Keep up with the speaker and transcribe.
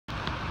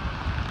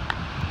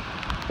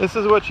This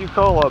is what you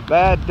call a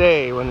bad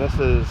day when this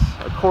is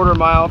a quarter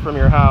mile from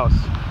your house.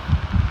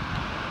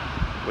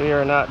 We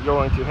are not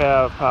going to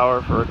have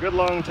power for a good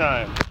long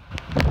time.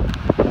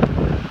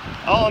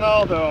 All in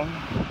all though,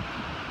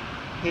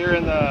 here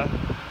in the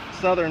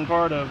southern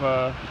part of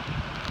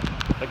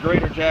the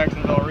greater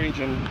Jacksonville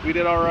region, we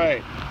did all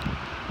right.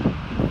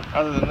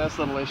 Other than this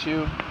little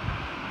issue,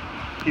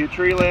 a few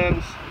tree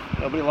limbs,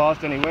 nobody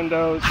lost any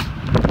windows.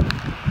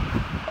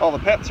 All the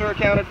pets are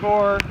accounted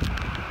for.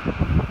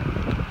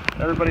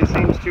 Everybody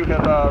seems to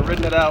have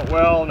ridden it out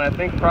well, and I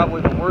think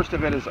probably the worst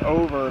of it is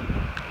over.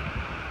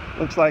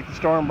 Looks like the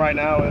storm right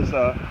now is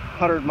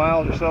 100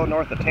 miles or so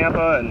north of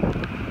Tampa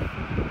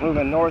and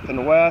moving north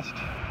and west.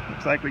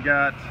 Looks like we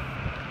got,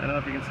 I don't know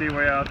if you can see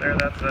way out there,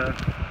 that's a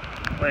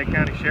Lake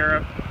County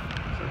Sheriff.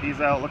 So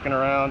he's out looking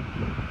around,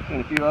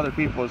 and a few other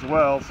people as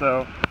well.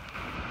 So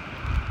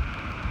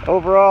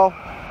overall,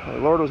 the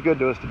Lord was good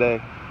to us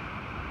today.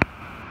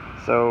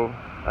 So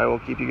I will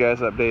keep you guys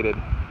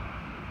updated.